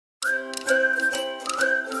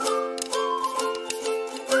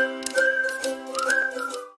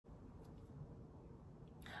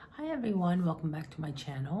everyone, welcome back to my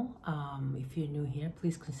channel. If you're new here,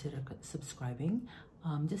 please consider subscribing.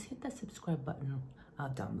 Just hit that subscribe button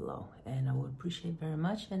down below and I would appreciate it very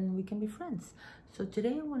much, and we can be friends. So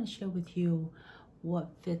today I want to share with you what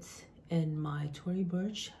fits in my Tory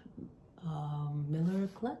Burch Miller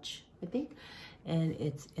clutch, I think, and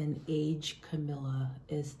it's an Age Camilla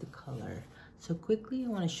is the color. So quickly I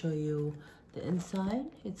want to show you the inside.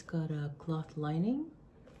 It's got a cloth lining.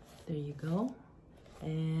 There you go.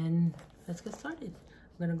 And let's get started.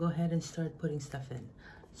 I'm gonna go ahead and start putting stuff in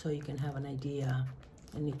so you can have an idea.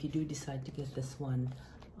 And if you do decide to get this one,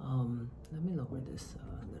 let me lower this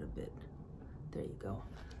a little bit. There you go.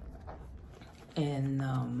 And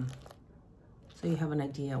so you have an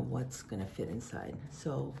idea what's gonna fit inside.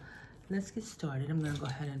 So let's get started. I'm gonna go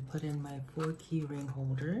ahead and put in my 4 key ring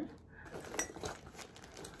holder.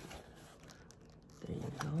 There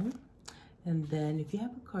you go. And then if you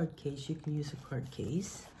have a card case, you can use a card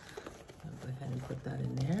case. I'll go ahead and put that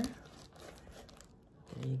in there.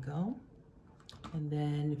 There you go. And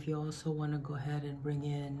then if you also want to go ahead and bring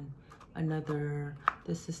in another,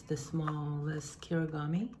 this is the smallest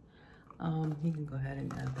kirigami. You can go ahead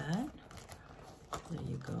and add that. There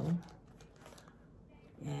you go.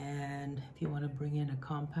 And if you want to bring in a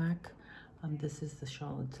compact, this is the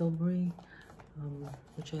Charlotte Tilbury,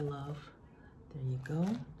 which I love. There you go.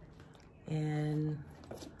 And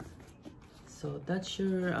so that's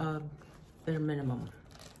your bare minimum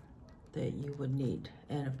that you would need.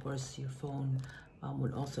 And of course your phone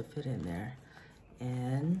would also fit in there.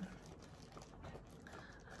 And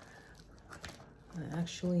I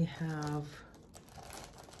actually have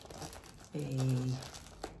a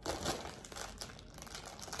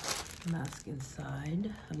mask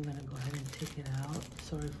inside. I'm gonna go ahead and take it out.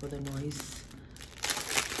 Sorry for the noise.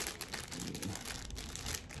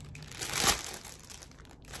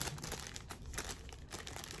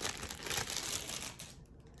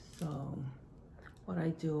 So what I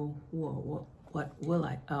do, what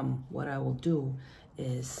I will do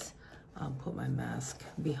is put my mask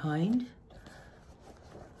behind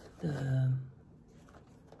the,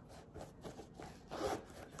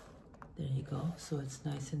 there you go. So it's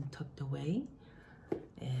nice and tucked away.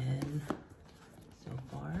 And so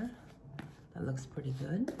far, that looks pretty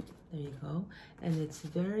good. There you go. And it's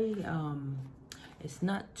very, it's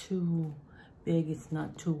not too big, it's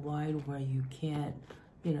not too wide where you can't,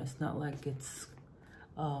 you know, it's not like it's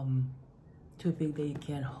too big that you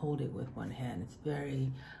can't hold it with one hand. It's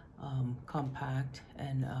very compact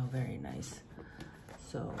and very nice.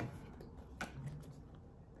 So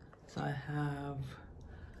I have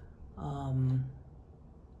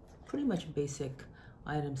pretty much basic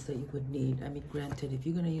items that you would need. I mean, granted, if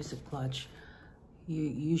you're gonna use a clutch, you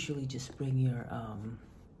usually just bring your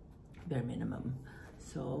bare minimum.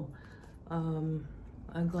 So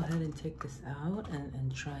I'll go ahead and take this out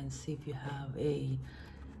and try and see if you have a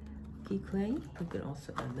key clay. You could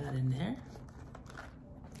also add that in there.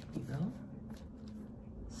 There you go.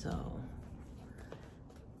 So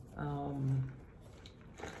I'll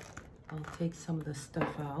take some of the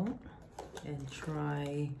stuff out and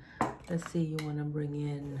try. Let's see, you want to bring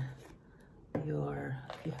in your,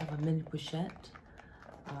 if you have a mini pochette,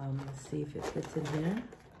 let's see if it fits in here.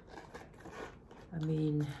 I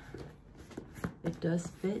mean, it does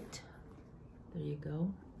fit. There you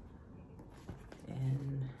go.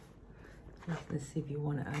 And let's see if you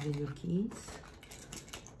want to add in your keys.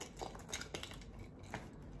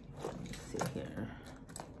 Let's see here.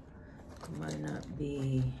 It might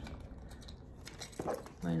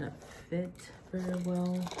not fit very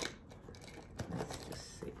well. Let's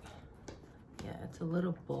just see. Yeah, it's a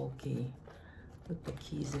little bulky with the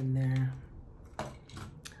keys in there.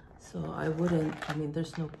 So I wouldn't, I mean,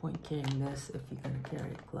 there's no point carrying this if you're gonna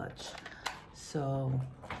carry a clutch. So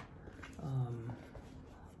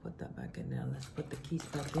put that back in there. Let's put the keys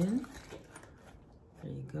back in.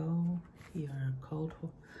 There you go. Your card,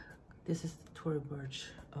 this is the Tory Burch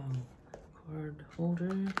card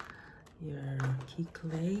holder. Your key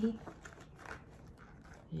clay.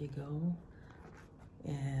 There you go.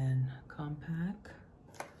 And compact.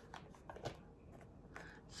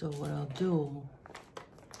 So what I'll do,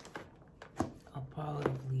 I'll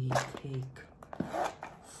probably take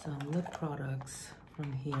some lip products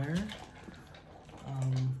from here.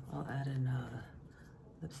 I'll add in a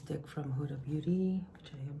lipstick from Huda Beauty,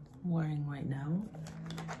 which I am wearing right now.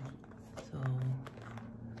 So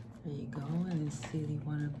there you go. And then see, you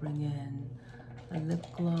want to bring in a lip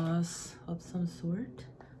gloss of some sort.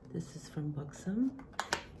 This is from Buxom.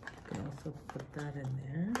 You can also put that in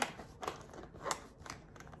there.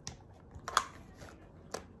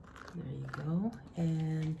 There you go.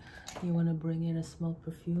 And you want to bring in to smell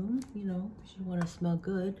perfume, you know, because you want to smell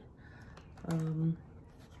good.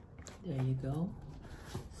 There you go.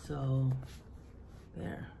 So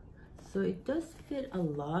there. So it does fit a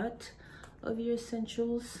lot of your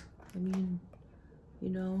essentials. I mean, you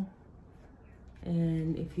know,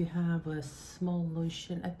 and if you have a small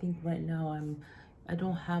lotion, I think right now I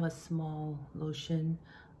don't have a small lotion.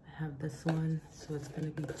 I have this one, so it's gonna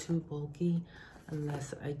be too bulky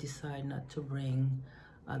unless I decide not to bring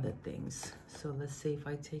other things. So let's say if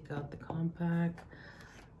I take out the compact,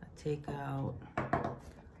 I take out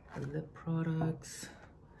the lip products,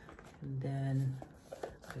 and then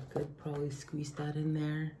I could probably squeeze that in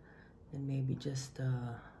there, and maybe just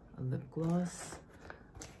a lip gloss.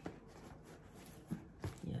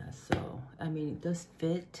 Yeah, so I mean, it does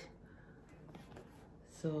fit.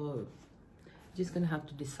 So you're just gonna have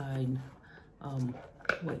to decide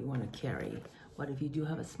what you want to carry. But if you do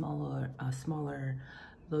have a smaller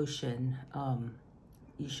lotion,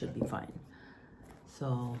 you should be fine.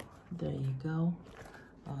 So there you go.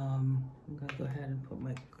 I'm gonna go ahead and put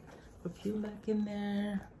my perfume back in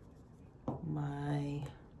there, my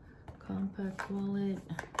compact wallet,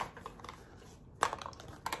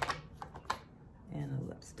 and a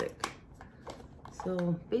lipstick.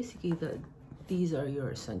 So basically these are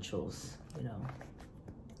your essentials, you know,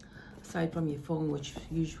 aside from your phone, which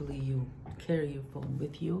usually you carry your phone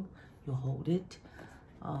with you, you hold it.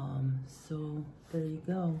 So there you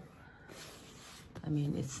go. I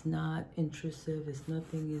mean, it's not intrusive, it's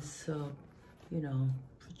nothing is you know,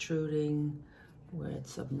 protruding where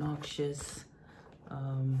it's obnoxious.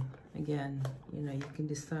 Again, you know, you can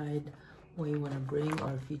decide what you want to bring,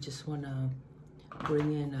 or if you just want to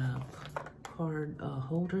bring in a card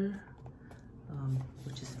holder,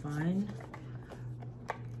 which is fine.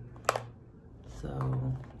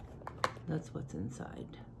 So that's what's inside.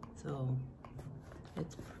 So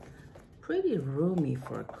it's pretty roomy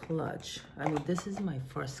for a clutch. I mean, this is my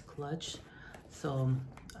first clutch, so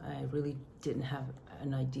I really didn't have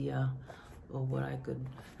an idea of what I could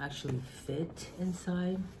actually fit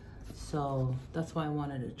inside. So that's why I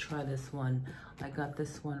wanted to try this one. I got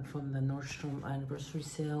this one from the Nordstrom anniversary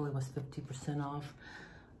sale. It was 50% off.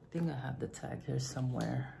 I think I have the tag here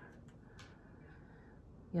somewhere.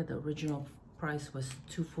 Yeah, the original price was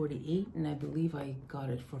 $248, and I believe I got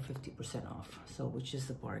it for 50% off, so which is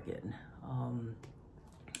a bargain.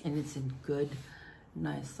 And it's in good,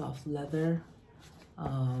 nice soft leather.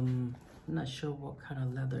 I'm not sure what kind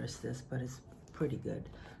of leather is this, but it's pretty good.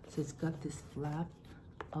 So it's got this flap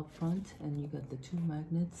up front, and you got the two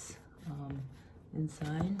magnets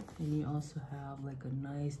inside, and you also have like a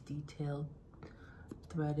nice detailed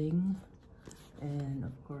threading, and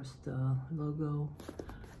of course the logo.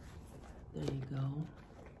 There you go.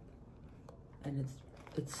 And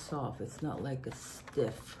it's soft, it's not like a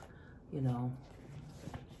stiff, you know.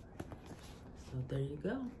 So there you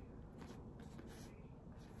go.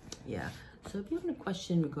 Yeah, so if you have any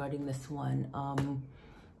question regarding this one,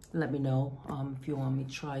 let me know. If you want me to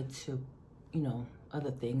try to, you know,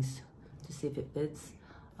 other things to see if it fits.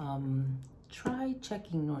 Try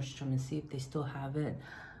checking Nordstrom and see if they still have it.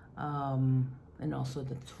 And also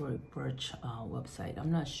the Tory Burch website.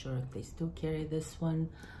 I'm not sure if they still carry this one,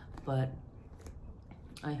 but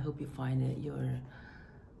I hope you find it.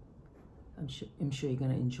 I'm sure you're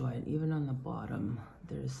gonna enjoy it. Even on the bottom,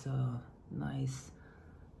 there's a nice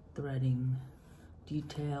threading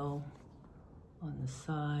detail on the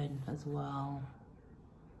side as well.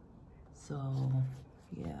 So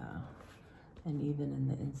yeah, and even in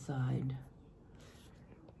the inside,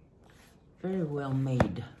 very well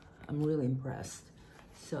made. I'm really impressed.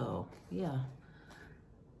 So yeah,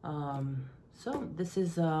 so this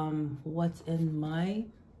is what's in my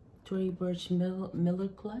Tory Burch Miller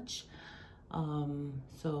clutch.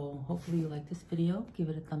 So hopefully you like this video. Give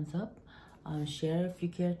it a thumbs up, share if you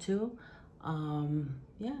care to.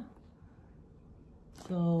 Yeah,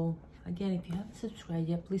 so again, if you haven't subscribed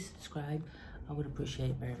yet, please subscribe. I would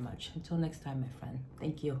appreciate it very much. Until next time, my friend.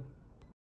 Thank you.